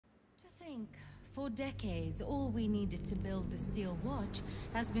think, for decades, all we needed to build the steel watch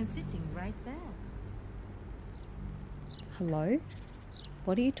has been sitting right there. Hello?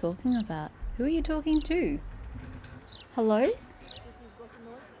 What are you talking about? Who are you talking to? Hello?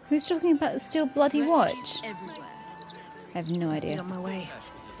 Who's talking about the steel bloody watch? Everywhere. I have no idea. On my way.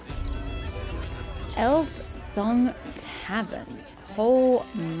 Elf Song Tavern. Oh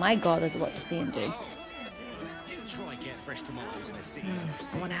my god, there's a lot to see and do.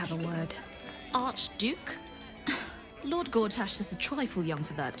 I want to have a word. Archduke? Lord Gortash is a trifle young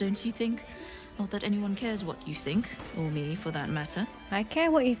for that, don't you think? Not that anyone cares what you think, or me for that matter. I care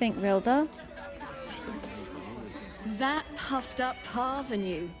what you think, Rilda. That puffed up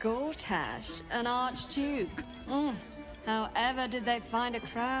parvenu, Gortash, an archduke. However did they find a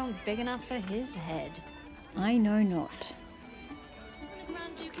crown big enough for his head? I know not.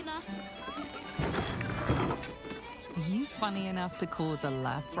 Grand Duke enough? Are you funny enough to cause a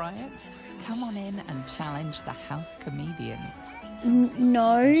laugh riot? Come on in and challenge the house comedian.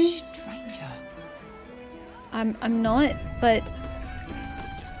 No. Stranger. I'm not, but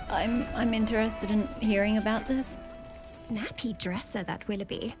I'm interested in hearing about this. Snappy dresser, that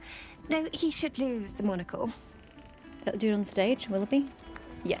Willoughby. Though he should lose the monocle. That dude on stage, Willoughby?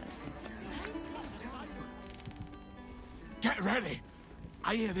 Yes. Get ready!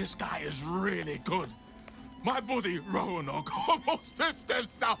 I hear this guy is really good. My buddy Roanoke almost pissed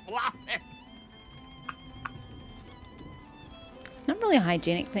himself laughing. Not really a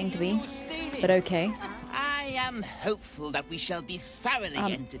hygienic thing to be, but okay. I am hopeful that we shall be thoroughly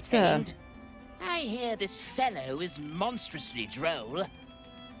entertained. Sir. I hear this fellow is monstrously droll.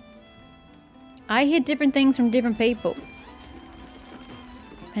 I hear different things from different people.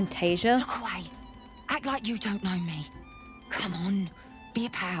 Fantasia? Look away. Act like you don't know me. Come on, be a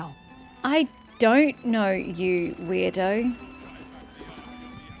pal. I don't know you, weirdo.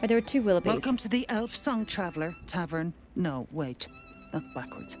 Oh, there are two Willoughbys. Welcome to the Elf Song Traveller Tavern. No, wait. That's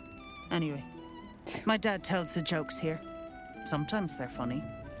backwards. Anyway, my dad tells the jokes here. Sometimes they're funny.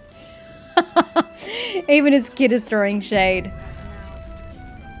 Even his kid is throwing shade.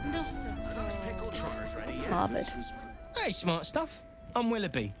 Harvard. Hey, smart stuff. I'm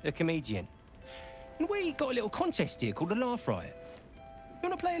Willoughby, the comedian. And we got a little contest here called a Laugh Riot. You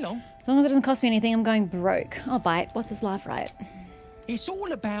want to play along? As long as it doesn't cost me anything, I'm going broke. I'll buy it. What's this laugh riot? It's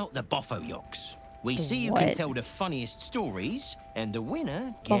all about the Boffo Yoks. We see who can tell the funniest stories, and the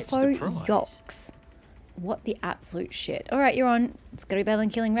winner gets the prize. Yoks. What the absolute shit. Alright, you're on. It's gotta be better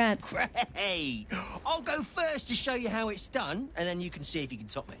than killing rats. Great! I'll go first to show you how it's done, and then you can see if you can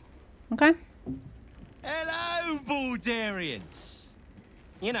top me. Okay. Hello, Baldurians!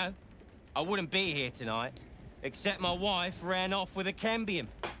 You know, I wouldn't be here tonight, except my wife ran off with a cambium.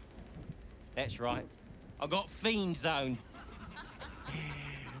 That's right. I got fiend zone.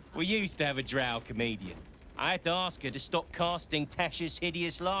 We used to have a drow comedian. I had to ask her to stop casting Tasha's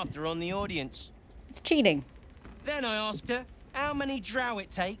hideous laughter on the audience. It's cheating. Then I asked her how many drow it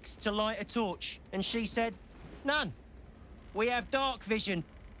takes to light a torch, and she said, none. We have dark vision.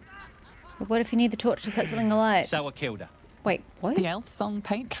 But what if you need the torch to set something alight? So I killed her. Wait, what? The Elf Song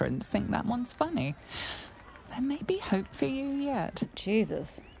patrons think that one's funny. There may be hope for you yet.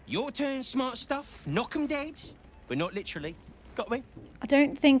 Jesus. Your turn, smart stuff. Knock 'em dead. But not literally. Got me? I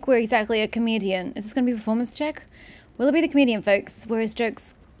don't think we're exactly a comedian. Is this going to be a performance check? Will it be the comedian, folks? Were his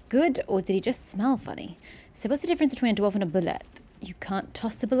jokes good, or did he just smell funny? So what's the difference between a dwarf and a bullet? You can't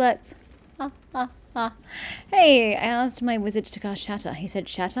toss the bullets. Ha, ha, ha. Hey, I asked my wizard to cast Shatter. He said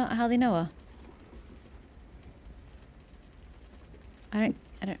Shatter? I hardly know her. I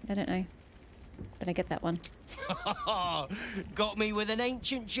don't know. But I get that one. Got me with an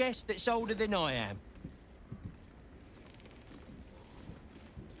ancient jest that's older than I am.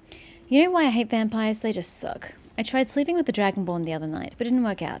 You know why I hate vampires? They just suck. I tried sleeping with the Dragonborn the other night, but it didn't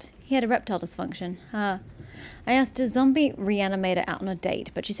work out. He had a reptile dysfunction. I asked a zombie reanimator out on a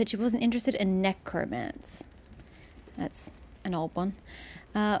date, but she said she wasn't interested in necromance. That's an old one.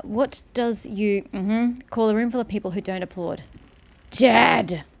 What does you call a room full of people who don't applaud?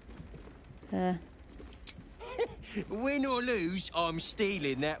 Jed! Win or lose, I'm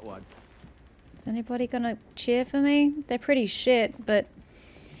stealing that one. Is anybody gonna cheer for me? They're pretty shit, but...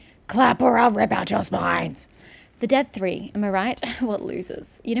 Clap or I'll rip out your spines! The Dead Three, am I right? What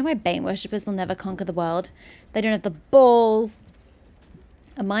losers? You know why Bane worshippers will never conquer the world? They don't have the balls!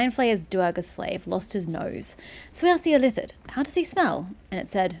 A mind flayer's Duergar slave lost his nose. So we asked the illithid, how does he smell? And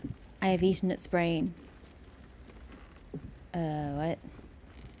it said, I have eaten its brain. What?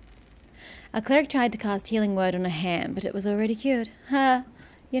 A cleric tried to cast Healing Word on a ham, but it was already cured. Ha!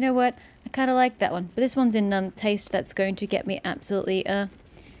 You know what? I kind of like that one. But this one's in taste that's going to get me absolutely,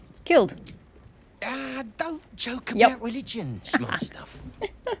 killed. Don't joke Yep. about religion. Smart stuff.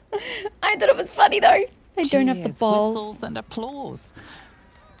 I thought it was funny though. They don't have the Cheers, balls. whistles and applause.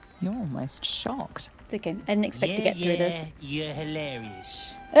 You're almost shocked. It's okay. I didn't expect to get through this. You're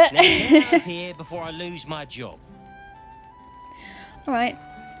hilarious. Now get out of here before I lose my job. Alright.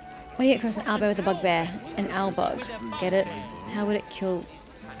 When you get across an owl with a bugbear, an owl bug. Get it? How would it kill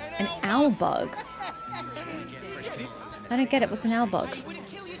an owl bug? I don't get it. What's an owl bug?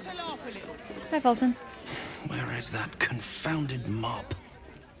 Hi, Fulton. Where is that confounded mob?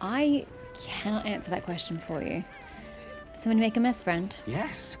 I cannot answer that question for you. So when you make a mess, friend?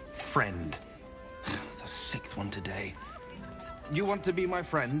 Yes, friend. The sixth one today. You want to be my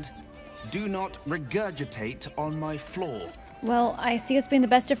friend? Do not regurgitate on my floor. Well, I see us being the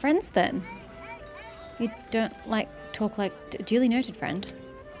best of friends then. You don't talk like duly noted, friend.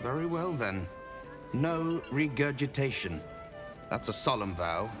 Very well then. No regurgitation. That's a solemn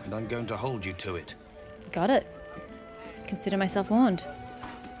vow, and I'm going to hold you to it. Got it. Consider myself warned.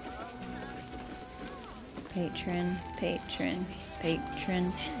 Patron, patron,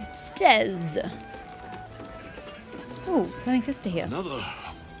 patron. Des! Ooh, Flaming Fist here. Another.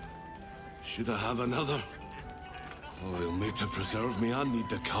 Should I have another? Oil me to preserve me. I need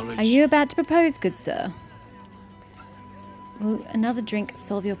the courage. Are you about to propose, good sir? Will another drink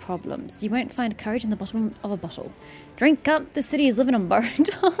solve your problems? You won't find courage in the bottom of a bottle. Drink up, the city is living on borrowed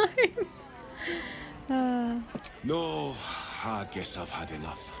time. No, I guess I've had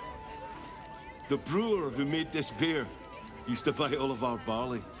enough. The brewer who made this beer used to buy all of our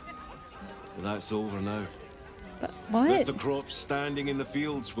barley. But that's over now. But what? Left the crops standing in the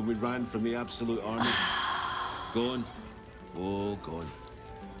fields when we ran from the Absolute Army. Gone. All gone.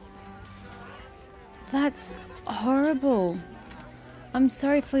 That's horrible. I'm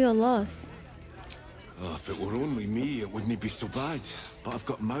sorry for your loss. Oh, if it were only me, it wouldn't be so bad. But I've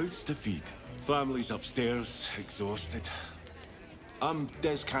got mouths to feed. Family's upstairs, exhausted. I'm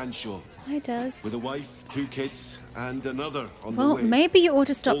Des Canshaw. Hi, Des. With a wife, 2 kids, and another on Well, the way. maybe you ought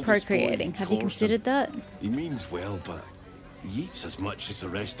to stop Oldest boy, procreating. Have you Corson. considered that? He means well, but he eats as much as the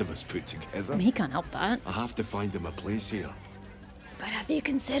rest of us put together. I mean, he can't help that. I have to find him a place here. But have you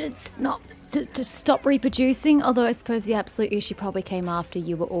considered not to stop reproducing? Although I suppose the absolute issue probably came after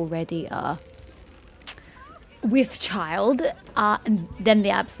you were already with child, and then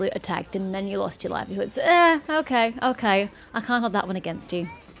the absolute attacked, and then you lost your livelihood. So, okay. I can't hold that one against you.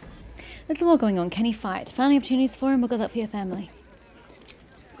 There's more going on. Can he fight? Finding opportunities for him. We'll go that for your family.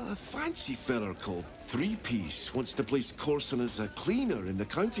 A fancy feller called Three Piece wants to place Corson as a cleaner in the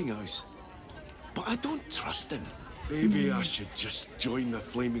counting house. But I don't trust him. Maybe I should just join the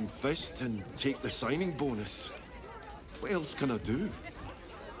Flaming Fist and take the signing bonus. What else can I do?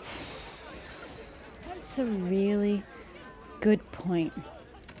 That's a really good point.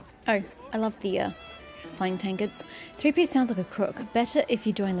 Oh, I love the flying tankards. 3P sounds like a crook. Better if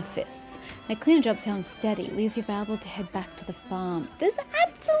you join the fists. My cleaner job sounds steady. Leaves you available to head back to the farm. There's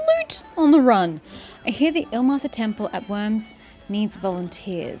absolute on the run. I hear the Ilmater Temple at Worms needs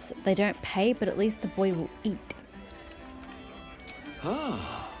volunteers. They don't pay, but at least the boy will eat.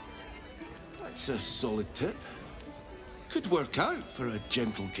 Ah, that's a solid tip. Could work out for a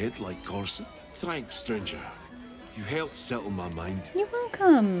gentle kid like Corson. Thanks, stranger. You helped settle my mind. You're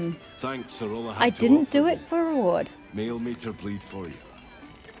welcome. Thanks are all I have I to didn't offer do you. it for reward. Mail meter bleed for you.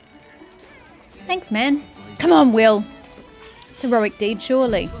 Thanks, man. Come on, Will. It's a heroic deed,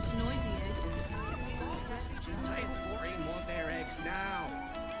 surely.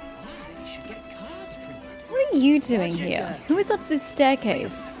 What are you doing here? Who is up this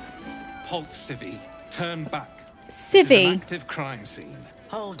staircase? Halt, Civvy. Turn back. This is an Civvy. active crime scene.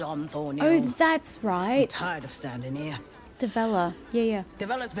 Hold on, Thorny. Oh, that's I'm right. tired of standing here. Devella. Yeah.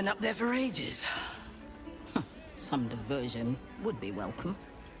 Devella's been up there for ages. Some diversion would be welcome.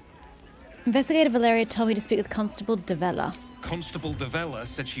 Investigator Valeria told me to speak with Constable Devella. Constable Devella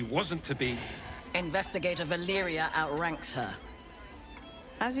said she wasn't to be... Investigator Valeria outranks her.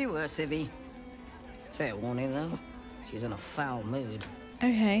 As you were, Civvy. Fair warning, though. She's in a foul mood.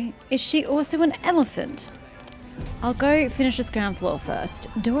 Okay. Is she also an elephant? I'll go finish this ground floor first.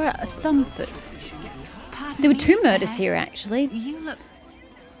 Dora Thumbfoot. Pardon There were me, 2 murders sir. here, actually. You look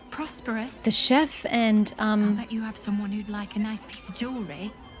prosperous. The chef and, I bet you have someone who'd like a nice piece of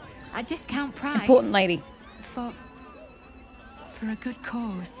jewellery. At discount price. important lady. For a good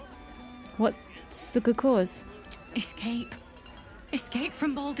cause. What's the good cause? Escape. Escape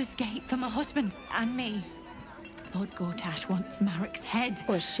from Baldur's Gate for my husband and me. Lord Gortash wants Marek's head.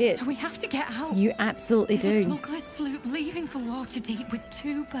 Oh, shit. So we have to get out. You absolutely There's a do. smuggler's sloop leaving for Waterdeep with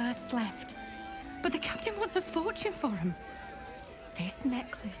 2 berths left. But the captain wants a fortune for him. This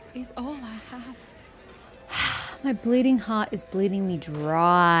necklace is all I have. My bleeding heart is bleeding me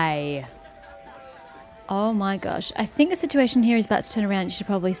dry. Oh my gosh. I think the situation here is about to turn around. You should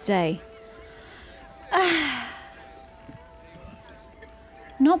probably stay.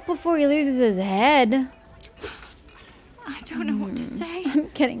 Not before he loses his head. I don't know what to say. I'm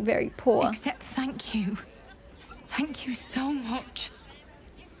getting very poor. Except thank you. Thank you so much.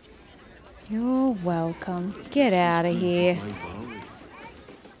 You're welcome. Get out of here.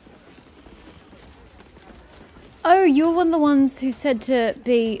 Oh, you're one of the ones who said to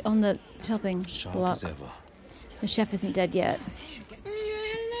be on the chopping block. The chef isn't dead yet.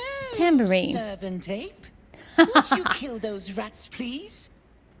 Tambourine. Servant ape. Would you kill those rats, please?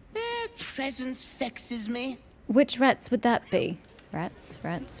 Their presence vexes me. Which rats would that be? Rats,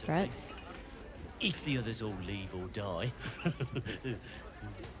 rats, rats. If the others all leave or die.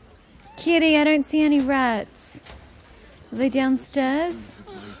 Kitty, I don't see any rats. Are they downstairs?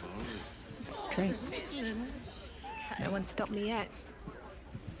 Drink. No one stopped me yet.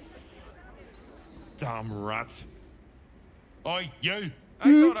 Damn rats. Oi, you!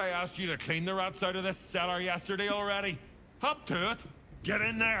 I thought I asked you to clean the rats out of this cellar yesterday already. Hop to it. Get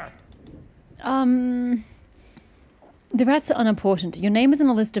in there. The rats are unimportant. Your name is on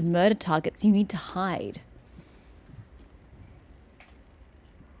a list of murder targets. You need to hide.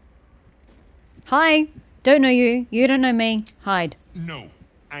 Hi. Don't know you. You don't know me. Hide. No.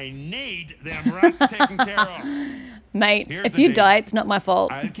 I need them rats taken care of. Mate, Here's if the you deal. die, it's not my fault.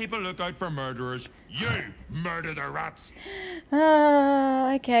 I'll keep a lookout for murderers. You murder the rats.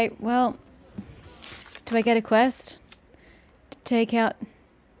 Okay. Well, do I get a quest? To take out...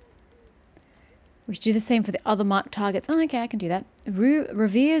 We should do the same for the other marked targets. Oh, okay, I can do that.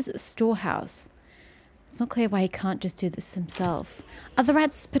 Revere's storehouse. It's not clear why he can't just do this himself. Are the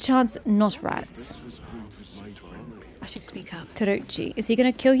rats, perchance, not rats? I should speak up. Tarochi. Is he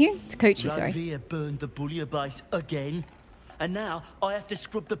going to kill you? Takochi, sorry. Neveah burned the bullier base again. And now I have to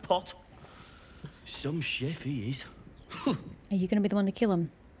scrub the pot. Some chef he is. Are you going to be the one to kill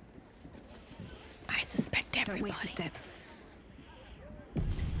him? I suspect everybody. Don't waste a step.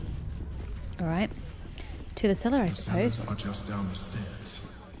 Alright. To the cellar, I suppose. Are just down the stairs.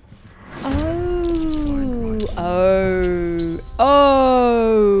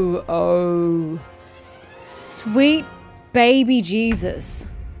 Oh. Sweet baby Jesus.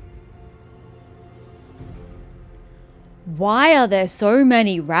 Why are there so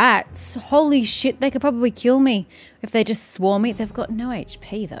many rats? Holy shit, they could probably kill me if they just swarm me. They've got no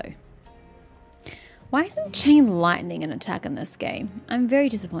HP though. Why isn't chain lightning an attack in this game? I'm very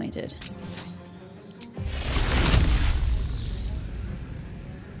disappointed.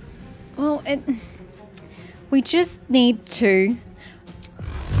 Well, we just need to,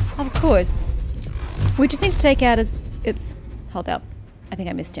 of course, we just need to take out hold up, I think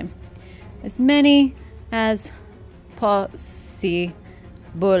I missed him. As many as possible.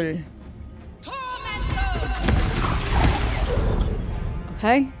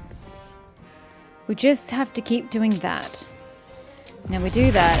 Okay. We just have to keep doing that. Now we do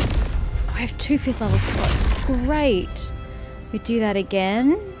that. Oh, I have 2 5th level slots. Great. We do that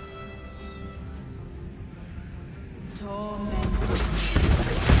again.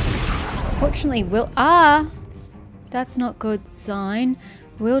 Fortunately, that's not good sign.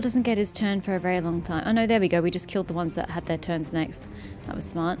 Will doesn't get his turn for a very long time. Oh no, there we go. We just killed the ones that had their turns next. That was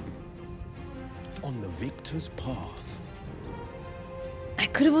smart. On the victor's path. I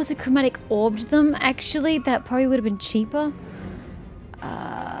could have also chromatic orbed them, actually. That probably would have been cheaper.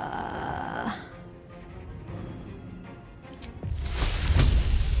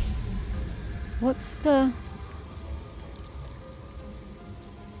 What's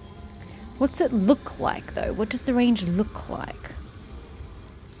it look like, though? What does the range look like?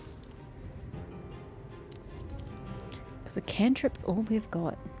 Because a cantrip's all we've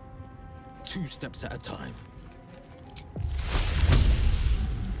got. 2 steps at a time.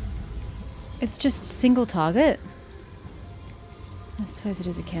 It's just single target. I suppose it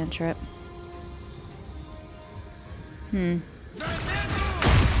is a cantrip.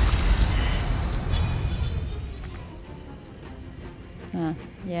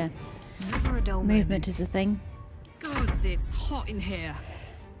 Yeah. Never a dull Movement is a thing. Gods, it's hot in here.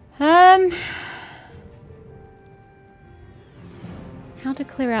 How to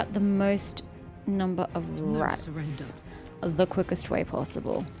clear out the most number of rats the quickest way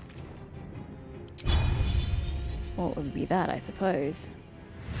possible. What would be that, I suppose?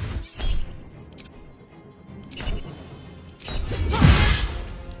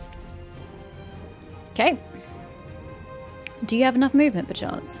 Okay. Do you have enough movement,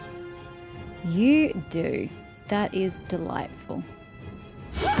 perchance? You do. That is delightful.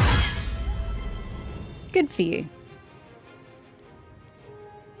 Good for you.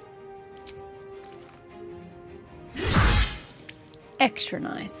 Extra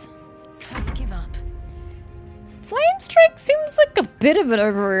nice. Can't give up. Flame strike seems like a bit of an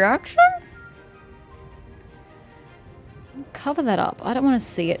overreaction. Cover that up. I don't want to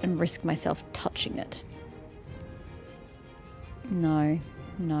see it and risk myself touching it. No,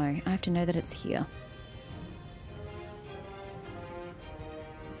 no. I have to know that it's here.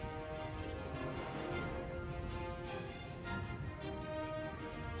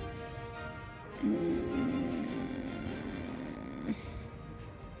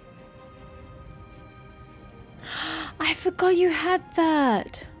 I forgot you had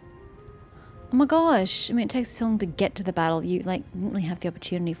that. Oh my gosh. I mean, it takes so long to get to the battle. You, like, didn't really have the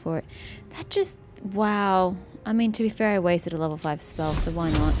opportunity for it. That just... Wow. I mean, to be fair, I wasted a level 5 spell, so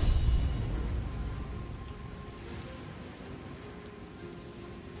why not?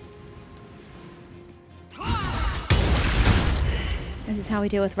 This is how we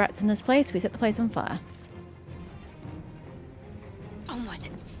deal with rats in this place. We set the place on fire. Onward.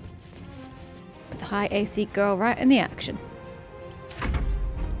 Put the high AC girl right in the action.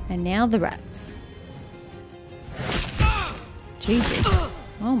 And now the rats. Jesus.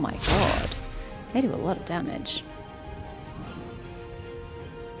 Oh my god. They do a lot of damage.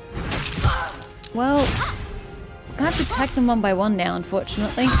 Well, I'm gonna have to attack them one by one now,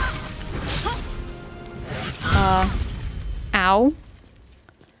 unfortunately. Ow.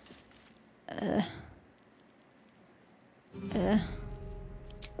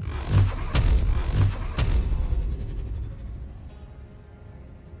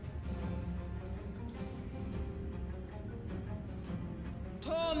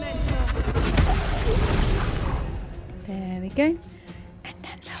 There we go. And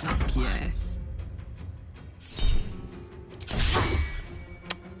then Fuck yes.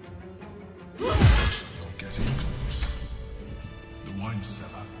 You're getting close. The wine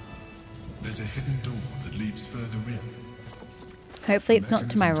cellar. There's a hidden door that leads further in. Hopefully it's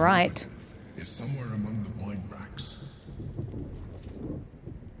not to my right. It's somewhere among the wine racks.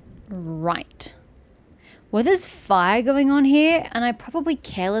 Right. Well, there's fire going on here, and I probably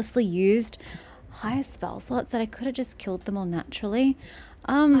carelessly used higher spell slots that I could have just killed them all naturally.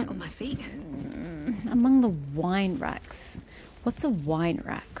 Right on my feet. Among the wine racks. What's a wine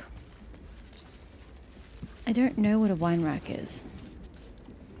rack? I don't know what a wine rack is.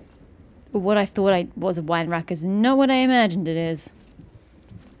 What I thought I was a wine rack is not what I imagined it is.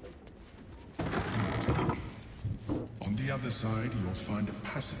 On the other side, you'll find a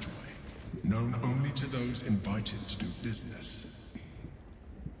passageway, known only to those invited to do business.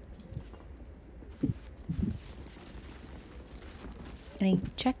 Any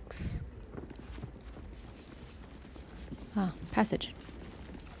checks? Ah, passage.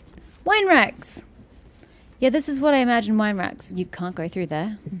 Wine racks! Yeah, this is what I imagine wine racks. You can't go through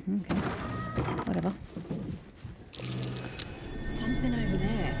there. Okay. Whatever. Something over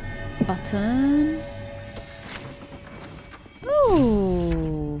there. Button.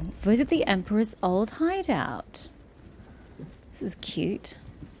 Ooh. Visit the Emperor's old hideout. This is cute.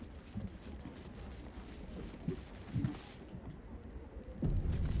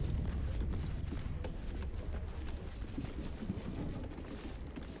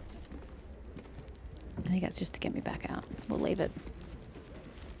 I think that's just to get me back out. We'll leave it.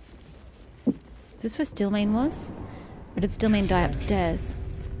 Is this where Steelmane was? Or did Steelmane die upstairs?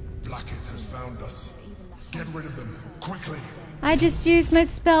 Blackhead has found us. Get rid of them, quickly. I just used my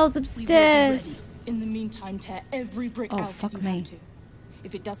spells upstairs. In the meantime, tear every brick out fuck if you me. have to.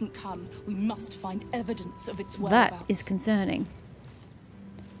 If it doesn't come, we must find evidence of its That whereabouts. is concerning.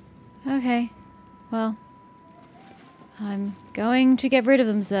 Okay. Well, I'm going to get rid of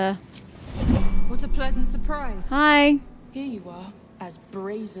them, sir. What a pleasant surprise. Hi. Here you are, as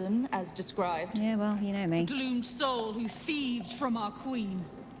brazen as described. Yeah, well, you know me. The gloomed soul who thieved from our queen.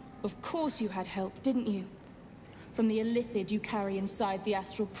 Of course you had help, didn't you? From the illithid you carry inside the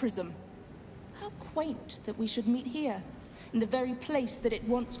astral prism. How quaint that we should meet here, in the very place that it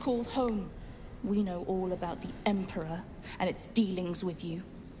once called home. We know all about the Emperor and its dealings with you.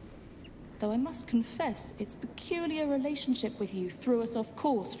 Though I must confess, its peculiar relationship with you threw us off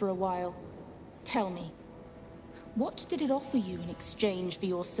course for a while. Tell me, what did it offer you in exchange for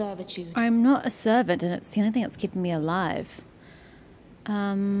your servitude? I'm not a servant, and it's the only thing that's keeping me alive.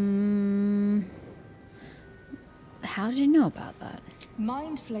 How did you know about that?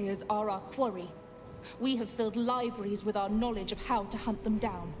 Mind flayers are our quarry. We have filled libraries with our knowledge of how to hunt them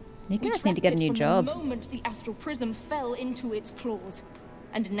down. You We guys need to tracked get a it new from job. The moment the astral prism fell into its claws.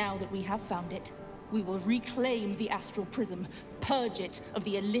 And now that we have found it, we will reclaim the astral prism, purge it of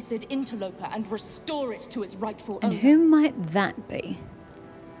the illithid interloper and restore it to its rightful And owner. who might that be?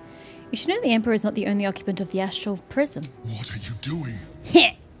 You should know the Emperor is not the only occupant of the astral prison. What are you doing?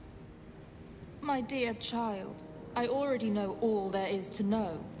 My dear child, I already know all there is to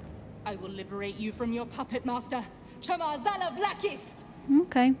know. I will liberate you from your puppet master, Chamazala Blackith.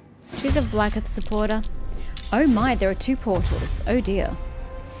 Okay. She's a Blackith supporter. Oh my, there are 2 portals. Oh dear.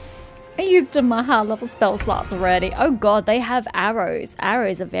 I used my high level spell slots already. Oh god, they have arrows.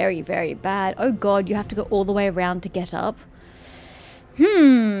 Arrows are very, very bad. Oh god, you have to go all the way around to get up.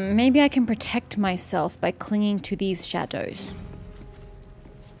 Maybe I can protect myself by clinging to these shadows.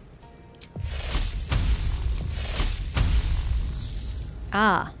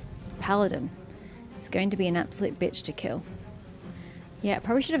 Ah, Paladin. It's going to be an absolute bitch to kill. Yeah, I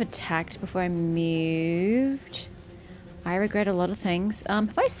probably should have attacked before I moved. I regret a lot of things.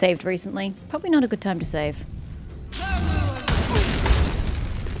 Have I saved recently? Probably not a good time to save.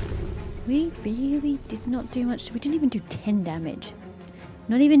 We really did not do much. We didn't even do 10 damage.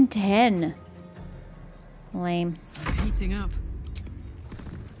 Not even 10. Lame. I'm heating up.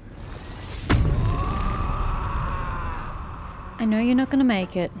 I know you're not going to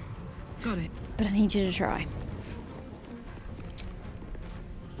make it. Got it. But I need you to try.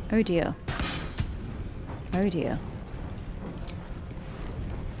 Oh dear. Oh dear.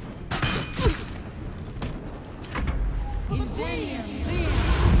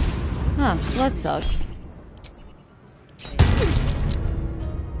 Ah, well that sucks.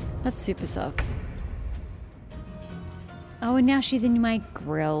 That super sucks. Oh, and now she's in my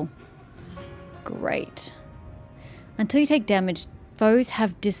grill. Great. Until you take damage, foes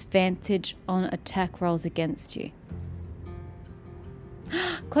have disadvantage on attack rolls against you.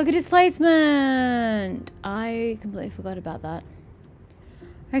 Cloak of displacement! I completely forgot about that.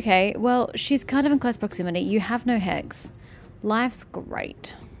 Okay, well, she's kind of in close proximity. You have no hex. Life's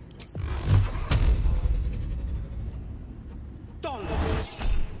great.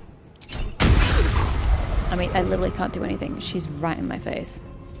 I mean, I literally can't do anything. She's right in my face.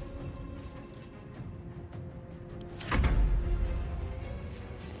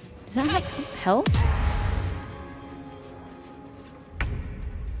 Does that have health?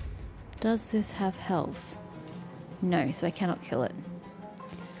 Does this have health? No, so I cannot kill it.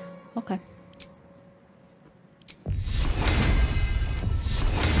 Okay.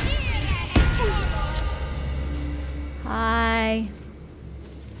 Hi.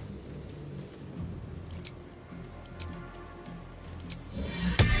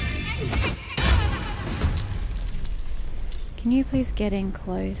 Can you please get in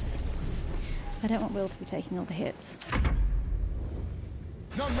close? I don't want Will to be taking all the hits.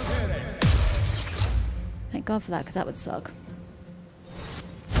 Thank God for that, because that would suck.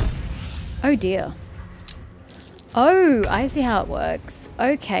 Oh dear. Oh, I see how it works.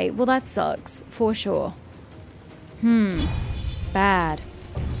 Okay, well that sucks, for sure. Bad.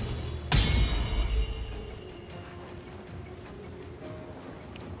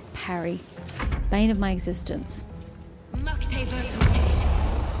 Parry. Bane of my existence.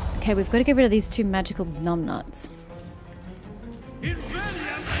 Okay, we've got to get rid of these 2 magical numbnuts.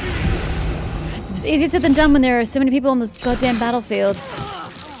 It's easier said than done when there are so many people on this goddamn battlefield.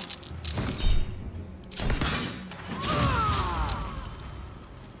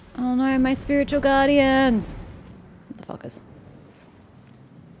 Oh no, my spiritual guardians! Motherfuckers.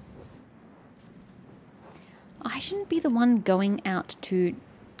 I shouldn't be the one going out to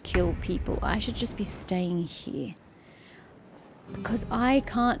kill people. I should just be staying here. Because I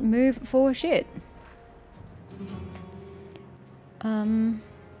can't move for shit.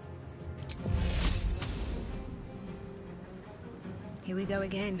 Here we go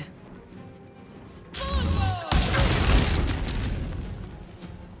again.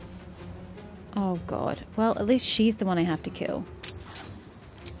 Oh god. Well, at least she's the one I have to kill.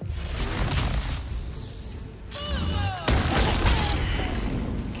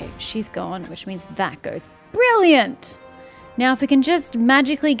 Okay, she's gone, which means that goes. Brilliant! Now if we can just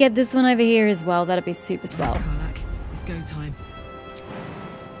magically get this one over here as well, that'd be super swell. Karlak, it's go time.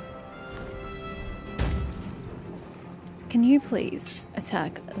 Can you please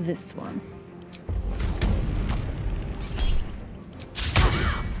attack this one?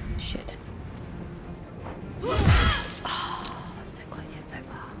 Shit. Oh, so close yet so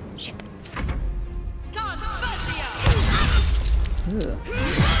far. Shit.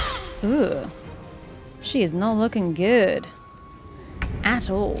 Ooh. Ooh. She is not looking good. At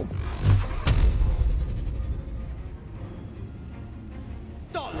all.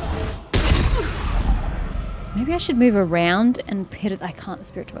 Maybe I should move around and hit it. I can't. The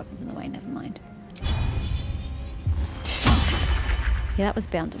spiritual weapon's in the way. Never mind. Yeah, that was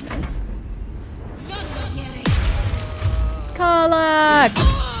bound to miss. Karlach!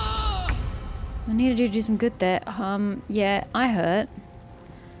 I needed you to do some good there. Yeah, I hurt.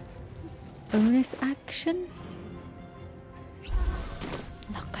 Bonus action?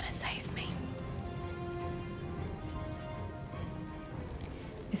 Not gonna save me.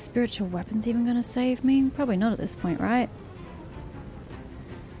 Is spiritual weapons even gonna save me? Probably not at this point, right?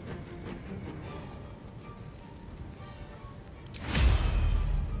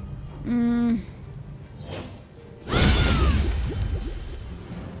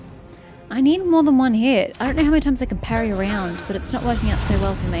 I need more than one hit. I don't know how many times I can parry around, but it's not working out so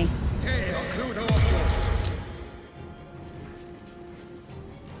well for me.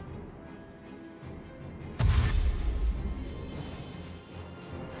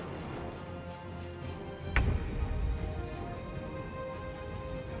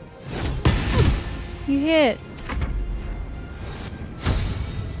 You hit.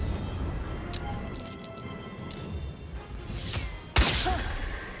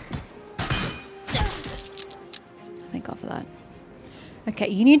 Thank God for that. Okay,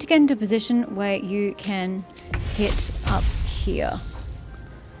 you need to get into a position where you can hit up here.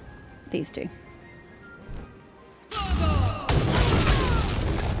 These two.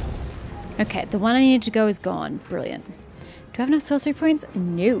 Okay, the one I needed to go is gone. Brilliant. Do I have enough sorcery points?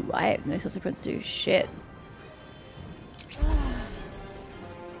 No, I have no sorcery points to do shit.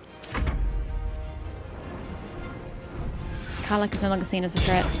 Karlach is no longer seen as a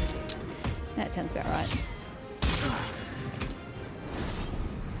threat. That sounds about right.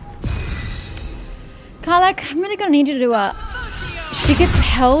 Karlach, I'm really gonna need you to do a... She gets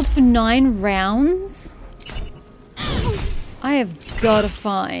held for 9 rounds? I have got to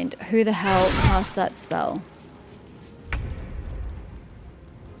find who the hell cast that spell.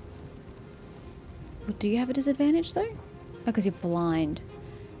 Well, do you have a disadvantage though? Oh, because you're blind.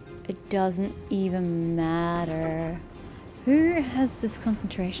 It doesn't even matter. Who has this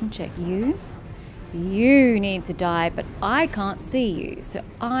concentration check? You? You need to die, but I can't see you, so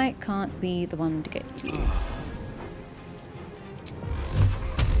I can't be the one to get you.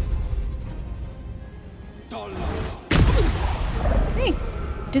 Hey,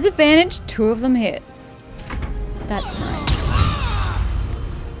 disadvantage, 2 of them hit. That's nice.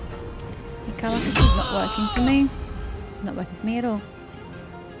 Hey, Karlach, this is not working for me. This is not working for me at all.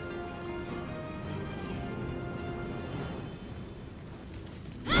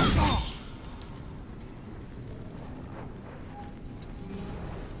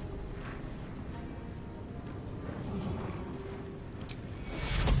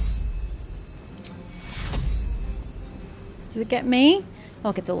 Does it get me? Oh,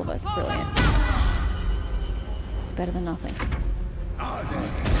 it gets all of us. Brilliant. It's better than nothing.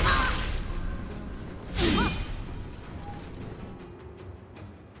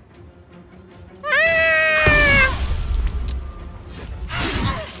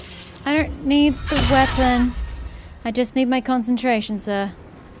 I don't need the weapon. I just need my concentration, sir.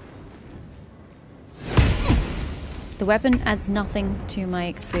 The weapon adds nothing to my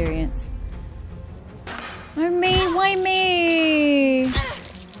experience. Oh, me? Why me?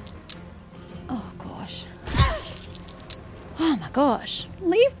 Oh, gosh. Oh, my gosh.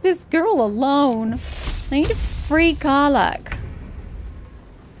 Leave this girl alone. I need to free Karlach.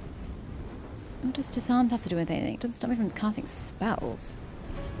 What does disarmed have to do with anything? It doesn't stop me from casting spells.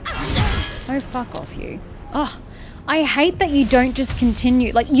 Oh, fuck off, you. Oh, I hate that you don't just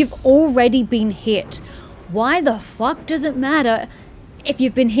continue. Like, you've already been hit. Why the fuck does it matter if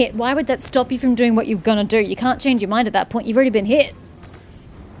you've been hit? Why would that stop you from doing what you're gonna do? You can't change your mind at that point. You've already been hit.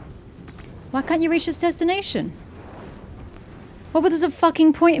 Why can't you reach this destination? What was the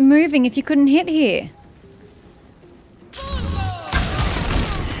fucking point in moving if you couldn't hit here?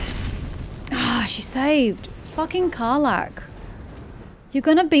 Ah, she saved. Fucking Karlach. You're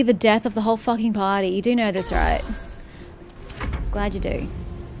gonna be the death of the whole fucking party. You do know this, right? Glad you do.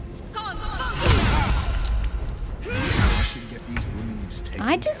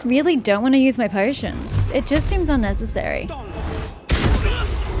 I just really don't want to use my potions. It just seems unnecessary.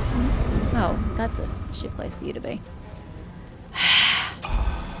 Oh, that's a shit place for you to be.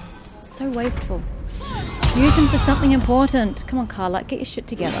 So wasteful. Use them for something important. Come on, Karlach, get your shit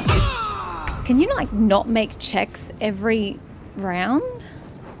together. Can you, like, not make checks every round?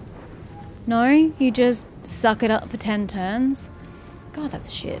 No? You just suck it up for 10 turns? God,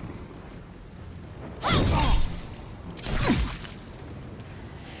 that's shit.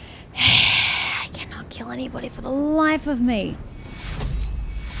 I cannot kill anybody for the life of me.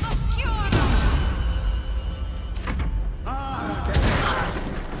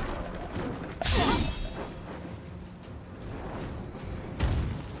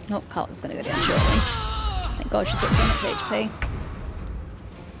 Oh, Carlton's gonna go down shortly. Thank God she's got so much HP.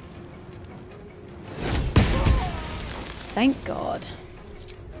 Thank God.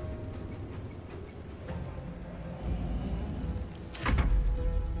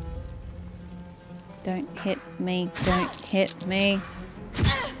 Don't hit me. Don't hit me.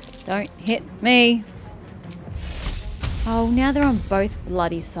 Don't hit me. Oh, now they're on both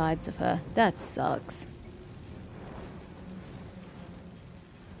bloody sides of her. That sucks.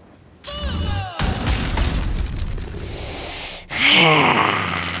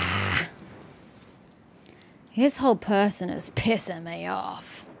 This whole person is pissing me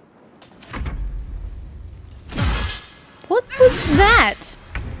off. What was that?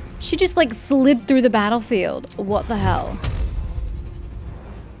 She just like slid through the battlefield. What the hell?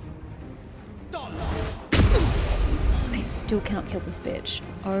 I still cannot kill this bitch.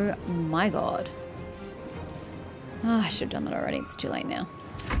 Oh my god. Oh, I should have done that already. It's too late now.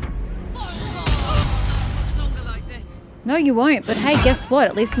 No, you won't. But hey, guess what?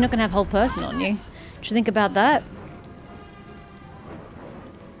 At least you're not going to have whole person on you. What you think about that?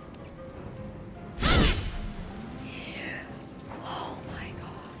 Oh my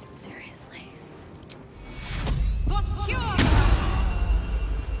god. Seriously.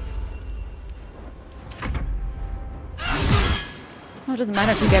 Oh, it doesn't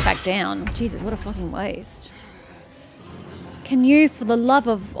matter if we go back down. Jesus, what a fucking waste. Can you, for the love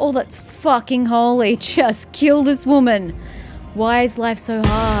of all that's fucking holy, just kill this woman? Why is life so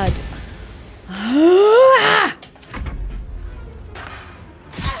hard?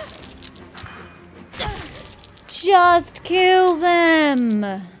 Just kill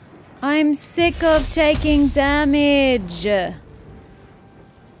them! I'm sick of taking damage.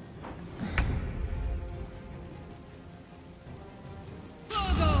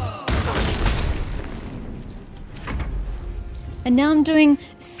 And now I'm doing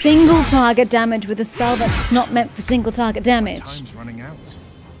single target damage with a spell that's not meant for single target damage. Time's running out.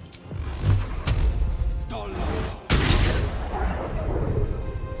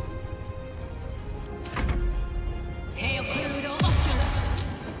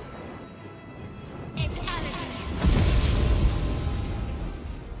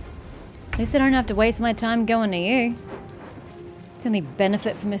 At least I don't have to waste my time going to you. It's the only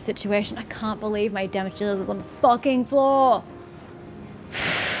benefit from this situation. I can't believe my damage dealer was on the fucking floor.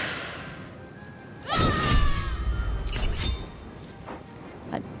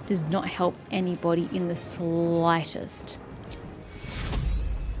 That does not help anybody in the slightest.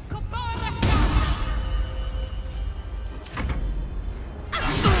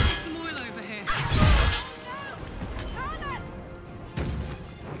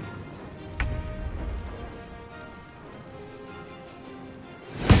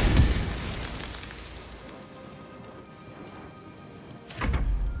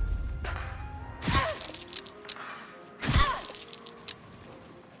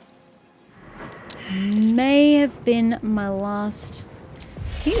 May have been my last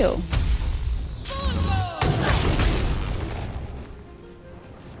heal.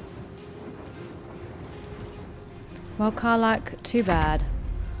 Well, Karlak, too bad.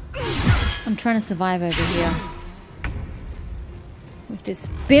 I'm trying to survive over here. With this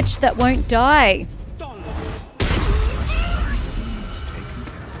bitch that won't die.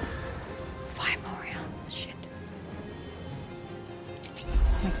 5 more rounds, shit.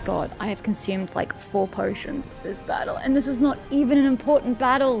 Oh my god, I have consumed like 4 potions this battle, and this is not even an important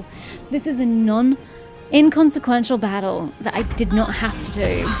battle. This is a inconsequential battle that I did not have to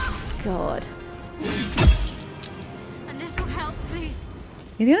do. God. A little help, please.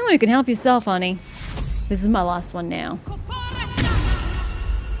 You're the only one who can help yourself, honey. This is my last one now.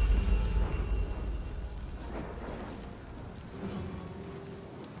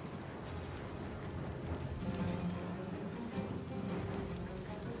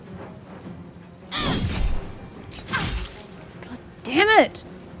 Damn it!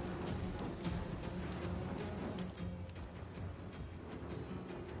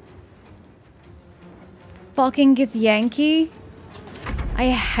 Fucking Githyanki.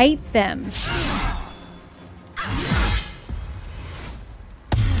 I hate them.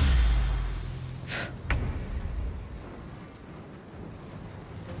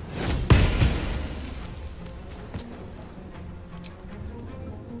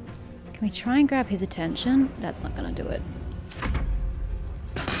 Can we try and grab his attention? That's not gonna do it.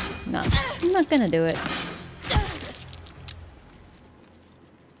 No, I'm not gonna do it.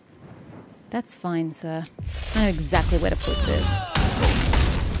 That's fine, sir. I know exactly where to put this.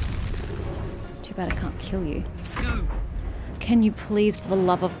 Too bad I can't kill you. Can you please, for the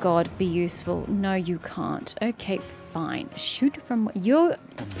love of God, be useful? No, you can't. Okay, fine. Shoot from... You're... On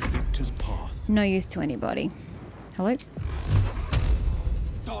the victor's path. No use to anybody. Hello?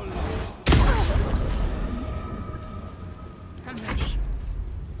 I'm ready.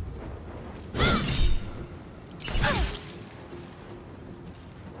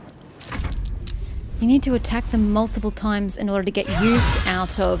 You need to attack them multiple times in order to get use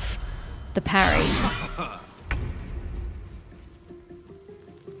out of the parry.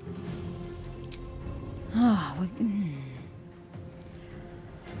 Ah,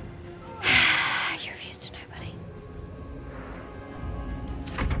 you're of use to nobody.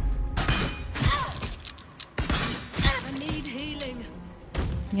 I need healing.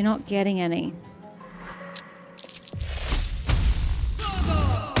 You're not getting any.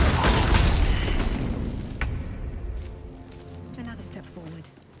 Another step forward.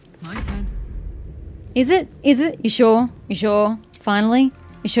 My turn. Is it? Is it? You sure? You sure? Finally?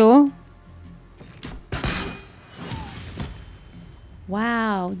 You sure?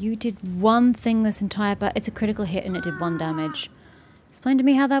 Wow, you did one thing this entire but it's a critical hit and it did 1 damage. Explain to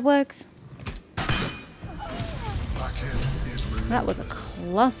me how that works. That was a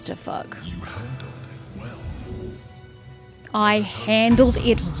clusterfuck. I handled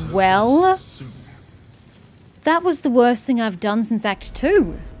it well? That was the worst thing I've done since Act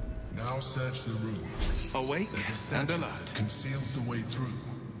 2. Now search the room. Awake There's a statue that conceals the way through.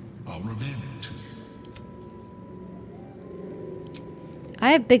 I'll reveal it to you.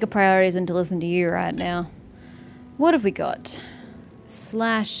 I have bigger priorities than to listen to you right now. What have we got?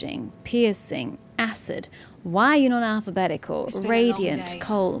 Slashing, piercing, acid. Why are you not alphabetical? Radiant,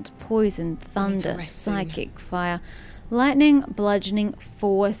 cold, poison, thunder, psychic, fire, lightning, bludgeoning,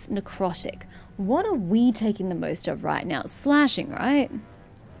 force, necrotic. What are we taking the most of right now? Slashing, right?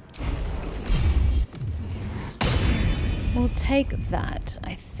 We'll take that,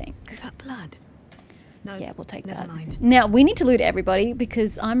 I think. Is that blood? No, yeah, we'll take that. Mind. Now, we need to loot everybody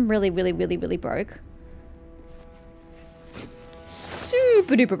because I'm really broke.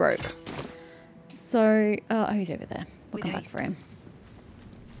 Super duper broke. So, oh, he's over there. We'll come back for him.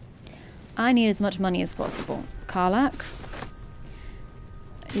 I need as much money as possible. Karlak,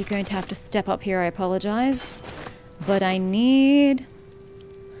 you're going to have to step up here, I apologize. But I need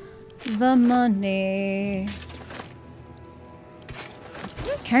the money. They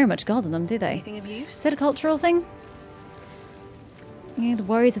don't carry much gold in them, do they? Anything of use? Is that a cultural thing? Yeah, the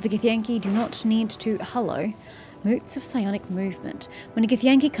warriors of the Githyanki do not need to... Hello. Moots of psionic movement. When a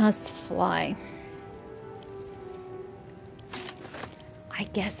Githyanki casts fly. I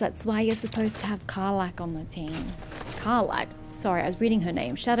guess that's why you're supposed to have Karlak on the team. Karlak? Sorry, I was reading her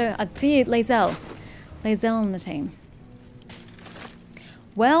name. Shadow... Lae'zel. Lae'zel on the team.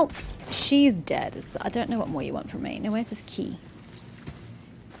 Well, she's dead. So I don't know what more you want from me. Now, where's this key?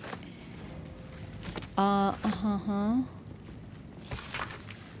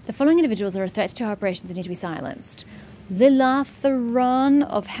 The following individuals are a threat to our operations and need to be silenced. Lilatheron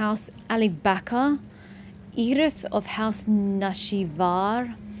of House Alibaka, Irith of House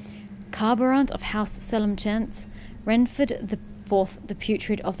Nashivar, Carburant of House Selimchent, Renford the Fourth, the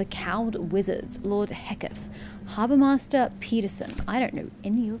Putrid of the Cowed Wizards, Lord Heketh, Harbourmaster Peterson. I don't know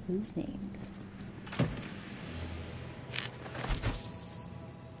any of those names.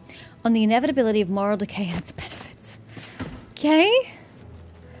 On the inevitability of moral decay and its benefits. Okay.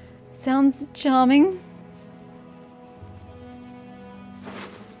 Sounds charming.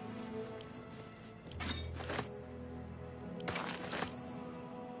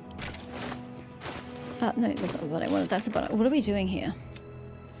 No, that's not what I wanted. That's about it. What are we doing here?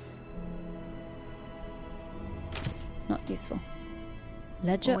 Not useful.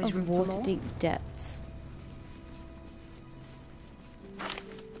 Ledger Always of Waterdeep Debts.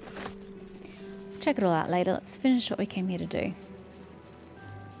 Check it all out later. Let's finish what we came here to do.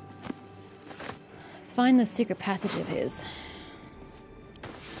 Let's find this secret passage of his.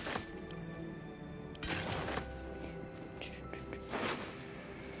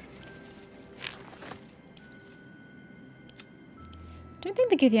 I don't think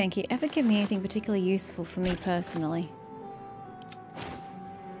the Githyanki ever give me anything particularly useful for me personally.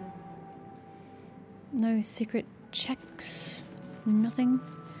 No secret checks. Nothing.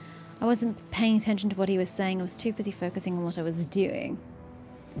 I wasn't paying attention to what he was saying. I was too busy focusing on what I was doing.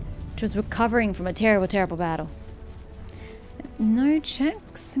 Which was recovering from a terrible, terrible battle. No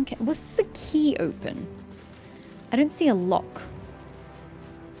checks? Okay. Was the key open? I don't see a lock.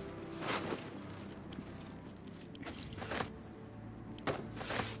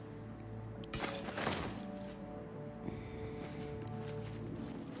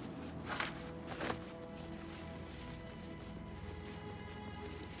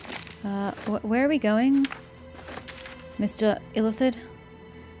 Where are we going, Mr. Illithid?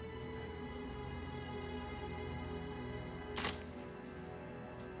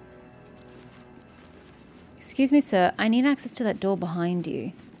 Excuse me, sir. I need access to that door behind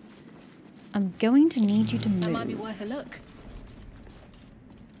you. I'm going to need you to move. That might be worth a look.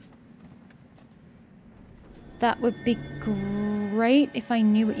 That would be great if I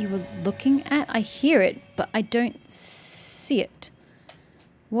knew what you were looking at. I hear it, but I don't see it.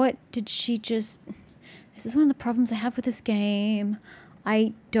 What did she just... This is one of the problems I have with this game.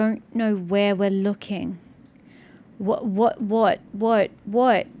 I don't know where we're looking. What? Where?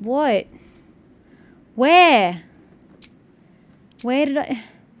 Where did I...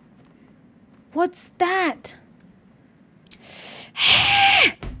 What's that?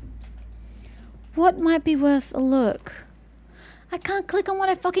 What might be worth a look? I can't click on what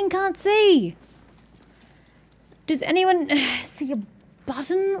I fucking can't see. Does anyone see a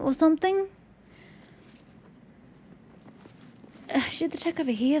button or something? She did the check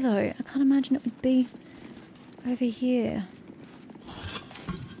over here though. I can't imagine it would be over here.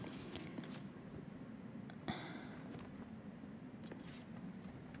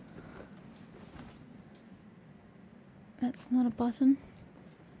 That's not a button.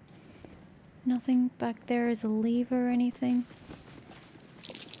 Nothing back there is a lever or anything.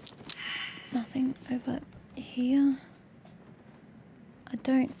 Nothing over here. I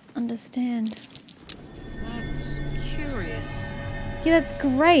don't understand. That's curious. Yeah, that's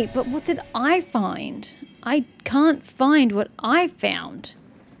great, but what did I find? I can't find what I found.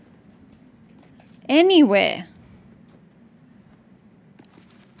 Anywhere.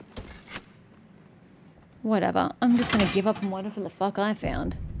 Whatever. I'm just gonna give up on whatever the fuck I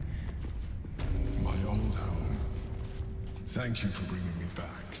found. My old home. Thank you for bringing me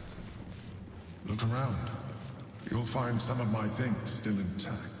back. Look around. You'll find some of my things still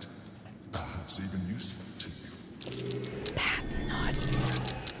intact. Perhaps even useful to you. Perhaps not.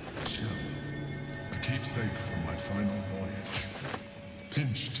 Sure. A keepsake from my final voyage.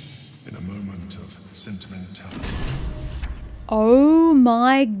 Pinched in a moment of sentimentality. Oh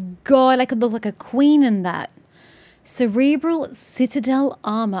my god, I could look like a queen in that. Cerebral Citadel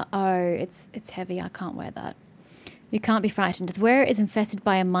armor. Oh, it's heavy. I can't wear that. You can't be frightened. The wearer is infested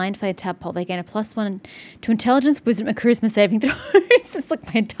by a mind flayer tadpole. They gain a +1 to intelligence, wisdom, and charisma saving throws. It's like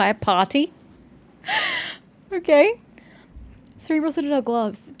my entire party. Okay. Cerebral Citadel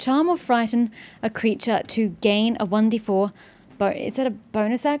gloves. Charm or frighten a creature to gain a 1d4. Is that a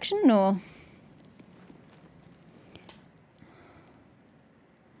bonus action or...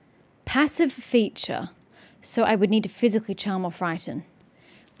 Passive feature. So I would need to physically charm or frighten,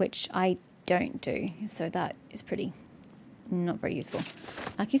 which I don't do. So that is pretty not very useful.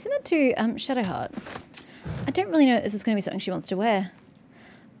 Can you send that to Shadowheart? I don't really know if this is going to be something she wants to wear,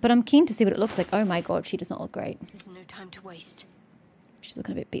 but I'm keen to see what it looks like. Oh my god, she does not look great. There's no time to waste. She's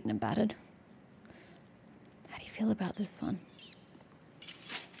looking a bit beaten and battered. How do you feel about this one?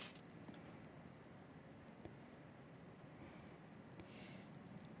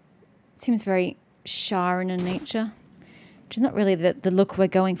 Seems very Sharon in nature, which is not really the look we're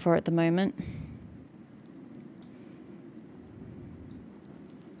going for at the moment.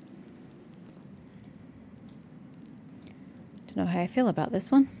 Don't know how I feel about this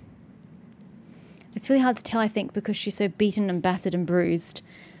one. It's really hard to tell, I think, because she's so beaten and battered and bruised.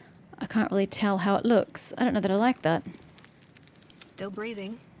 I can't really tell how it looks. I don't know that I like that. Still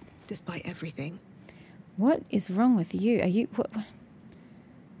breathing, despite everything. What is wrong with you? Are you... What?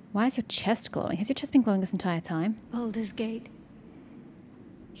 Why is your chest glowing? Has your chest been glowing this entire time? Baldur's Gate.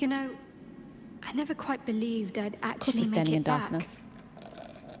 You know, I never quite believed I'd actually make it back. Darkness.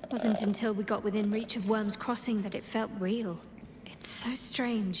 Wasn't until we got within reach of Worm's Crossing that it felt real. It's so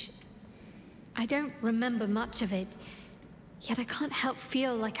strange. I don't remember much of it, yet I can't help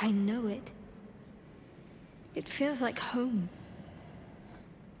feel like I know it. It feels like home.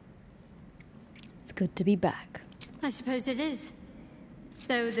 It's good to be back. I suppose it is.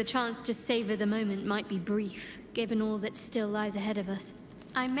 Though the chance to savor the moment might be brief, given all that still lies ahead of us.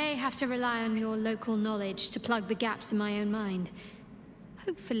 I may have to rely on your local knowledge to plug the gaps in my own mind.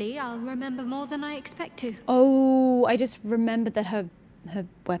 Hopefully, I'll remember more than I expect to. Oh, I just remembered that her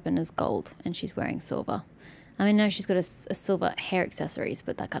weapon is gold and she's wearing silver. I mean, no, she's got a silver hair accessories,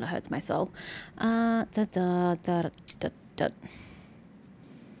 but that kind of hurts my soul.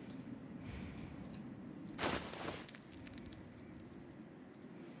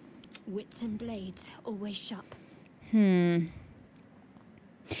 Wits and blades, always sharp.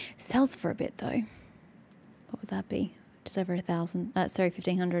 Sells for a bit, though. What would that be? Just over 1,000. Sorry,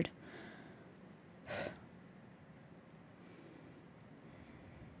 1,500.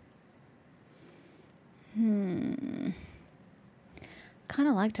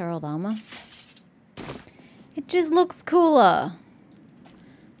 of liked our old armor. It just looks cooler.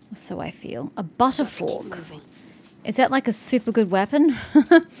 Or so I feel. A butter fork. Is that like a super good weapon?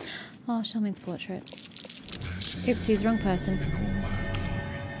 Oh, Charmaine's portrait. Oopsies, wrong person.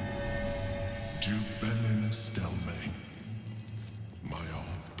 My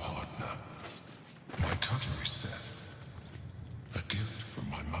old partner. My cutlery set. A gift from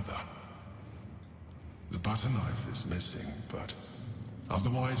my mother. The butter knife is missing, but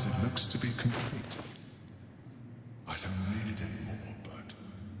otherwise it looks to be complete. I don't need it anymore, but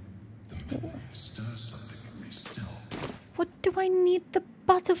the memory stirs something in me still. What do I need the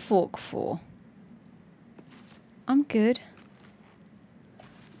butter fork for? I'm good.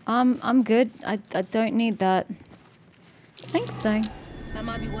 I'm good. I don't need that. Thanks though. That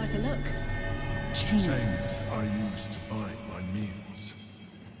might be worth a look. Chains I use to bind my meals.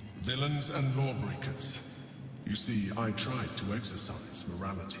 Villains and lawbreakers. You see, I tried to exercise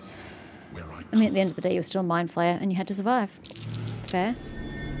morality. Where I mean, at the end of the day, you were still a mind flayer and you had to survive. Fair.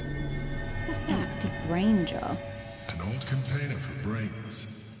 What's that? Empty brain jar. An old container for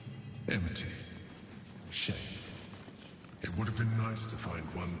brains. Empty. Shame. It would have been nice to find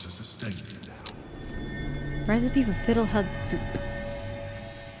one to sustain me now. Recipe for fiddlehead soup.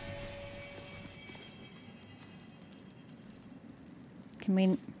 Can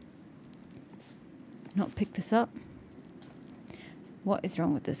we not pick this up? What is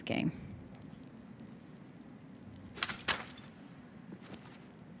wrong with this game?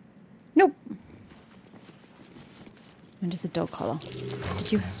 Nope. I'm just a dog collar.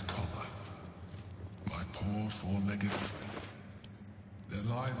 His collar. My poor four-legged friend. Their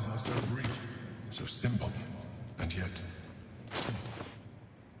lives are so brief, so simple, and yet full.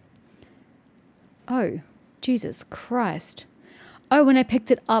 Oh, Jesus Christ. Oh, when I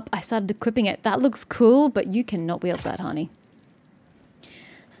picked it up, I started equipping it. That looks cool, but you cannot wield that, honey.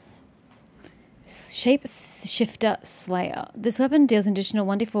 Shapeshifter Slayer. This weapon deals an additional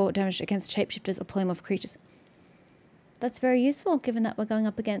 1d4 damage against shapeshifters or polymorph creatures. That's very useful, given that we're going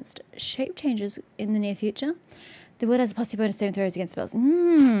up against shape changes in the near future. The word has a positive bonus saving throws against spells.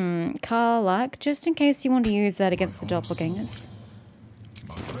 Karlak, just in case you want to use that against the doppelgangers.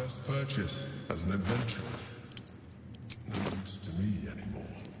 My first purchase as an adventurer. No use to me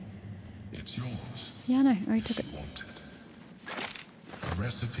anymore. It's yours. Yeah, I know. I already took it. A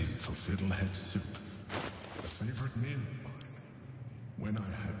recipe for fiddlehead soup. A favorite meal of mine. When I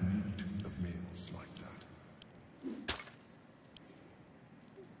had need of meals like that.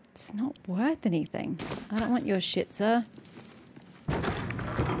 It's not worth anything. I don't want your shit, sir.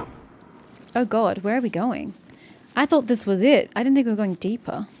 Oh god, where are we going? I thought this was it. I didn't think we were going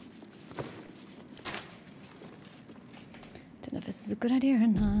deeper. Don't know if this is a good idea or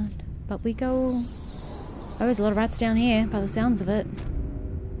not. But we go... Oh, there's a lot of rats down here, by the sounds of it.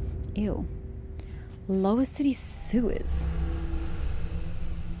 Ew. Lower City Sewers.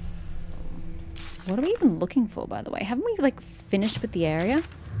 What are we even looking for, by the way? Haven't we, like, finished with the area?